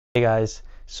Hey guys,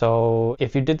 so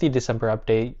if you did the December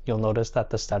update, you'll notice that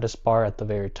the status bar at the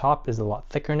very top is a lot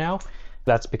thicker now.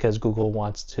 That's because Google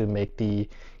wants to make the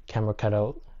camera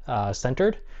cutout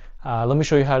centered. Let me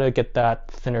show you how to get that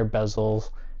thinner bezel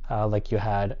like you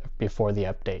had before the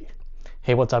update.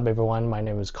 Hey, what's up everyone? My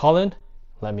name is Colin.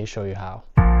 Let me show you how.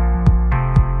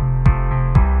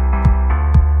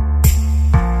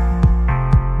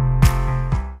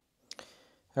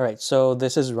 All right, so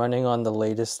this is running on the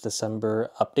latest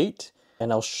December update,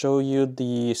 and I'll show you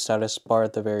the status bar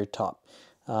at the very top.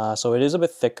 So it is a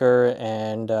bit thicker,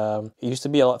 and it used to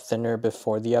be a lot thinner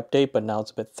before the update, but now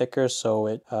it's a bit thicker.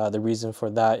 So the reason for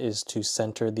that is to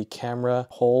center the camera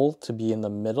hole to be in the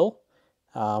middle.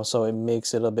 So it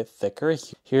makes it a bit thicker.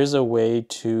 Here's a way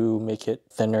to make it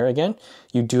thinner again.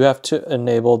 You do have to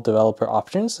enable developer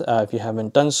options. If you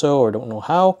haven't done so or don't know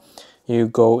how, you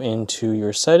go into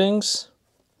your settings.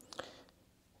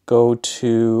 Go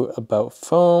to About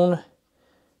Phone,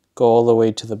 go all the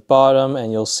way to the bottom, and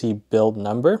you'll see Build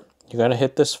Number. You're going to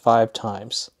hit this 5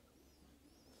 times.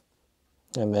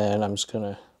 And then I'm just going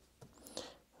to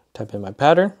type in my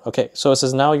pattern. Okay, so it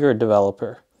says now you're a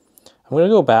developer. I'm going to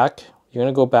go back. You're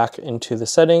going to go back into the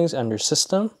settings under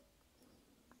System,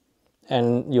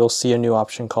 and you'll see a new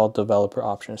option called Developer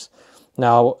Options.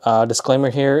 Now,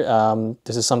 disclaimer here,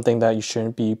 this is something that you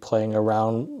shouldn't be playing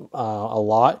around a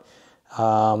lot,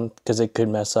 because it could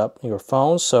mess up your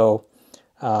phone. So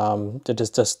that's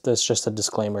just a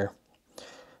disclaimer.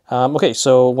 Okay,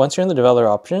 so once you're in the developer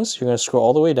options, you're going to scroll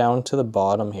all the way down to the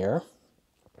bottom here,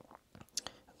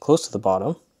 close to the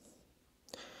bottom,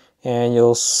 and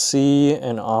you'll see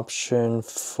an option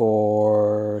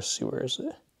for, let's see, where is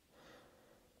it?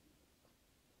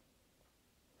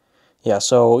 Yeah,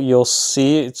 so you'll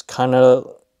see it's kind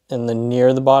of in the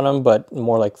near the bottom, but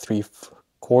more like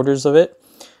 3/4 of it.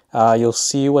 You'll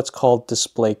see what's called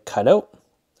Display Cutout.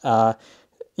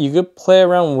 You could play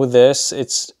around with this.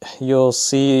 You'll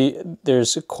see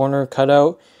there's a corner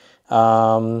cutout,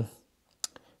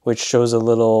 which shows a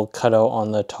little cutout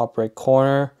on the top right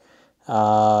corner.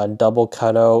 Double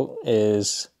cutout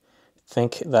is, I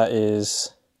think that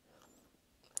is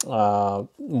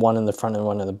one in the front and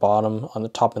one in the bottom, on the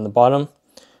top and the bottom.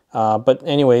 But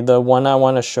anyway, the one I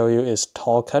want to show you is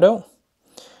tall cutout.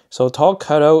 So tall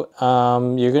cutout,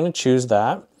 you're going to choose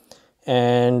that,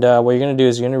 and what you're going to do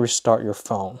is you're going to restart your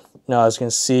phone. Now, as you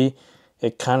can see,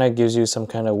 it kind of gives you some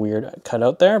kind of weird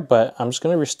cutout there, but I'm just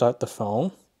going to restart the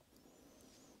phone,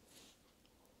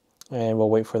 and we'll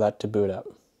wait for that to boot up.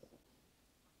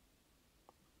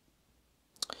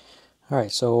 All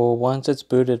right, so once it's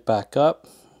booted back up,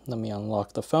 let me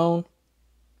unlock the phone.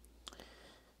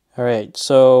 All right,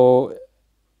 so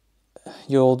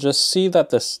you'll just see that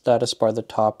the status bar at the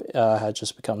top has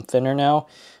just become thinner now.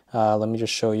 Let me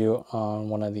just show you on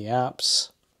one of the apps.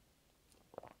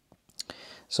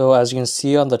 So as you can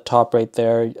see on the top right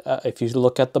there, if you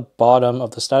look at the bottom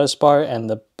of the status bar and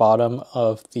the bottom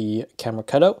of the camera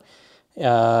cutout,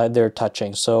 they're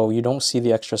touching. So you don't see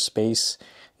the extra space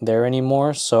there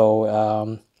anymore.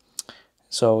 So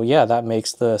yeah, that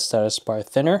makes the status bar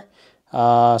thinner.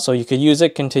 So you could use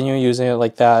it, continue using it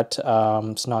like that.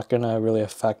 It's not going to really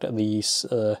affect the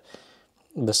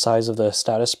size of the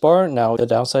status bar. Now, the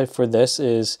downside for this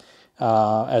is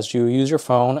as you use your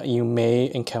phone, you may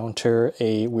encounter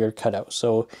a weird cutout.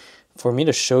 So for me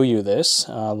to show you this,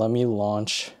 let me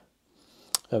launch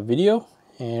a video.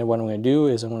 And what I'm going to do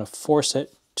is I'm going to force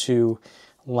it to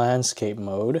landscape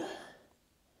mode.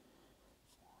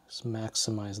 Let's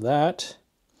maximize that.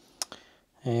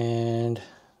 And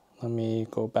let me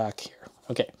go back here.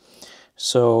 Okay,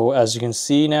 so as you can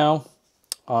see now,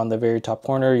 on the very top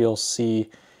corner, you'll see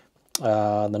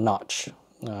the notch.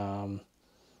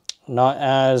 Not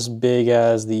as big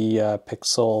as the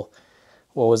Pixel,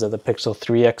 what was it, the Pixel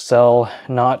 3 XL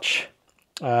notch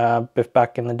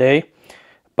back in the day,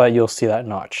 but you'll see that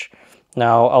notch.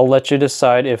 Now, I'll let you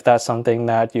decide if that's something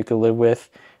that you could live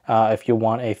with if you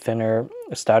want a thinner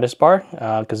status bar,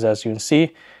 because as you can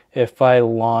see, if I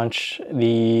launch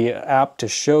the app to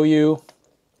show you,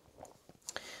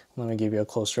 let me give you a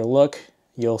closer look,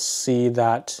 you'll see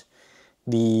that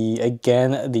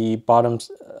the bottom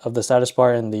of the status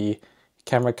bar and the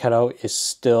camera cutout is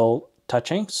still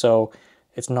touching. So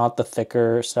it's not the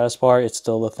thicker status bar, it's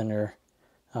still the thinner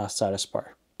status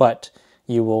bar. But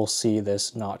you will see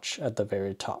this notch at the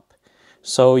very top.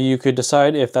 So you could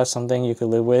decide if that's something you could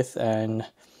live with, and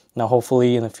now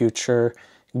hopefully in the future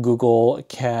Google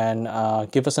can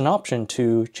give us an option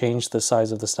to change the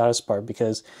size of the status bar,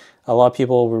 because a lot of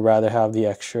people would rather have the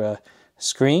extra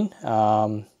screen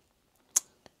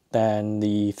than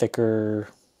the thicker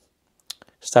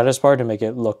status bar to make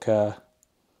it look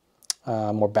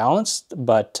more balanced,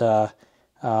 but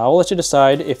I'll let you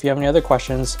decide. If you have any other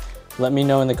questions, let me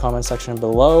know in the comment section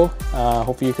below.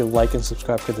 Hopefully you could like and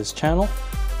subscribe to this channel.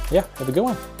 Yeah, have a good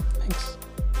one. Thanks.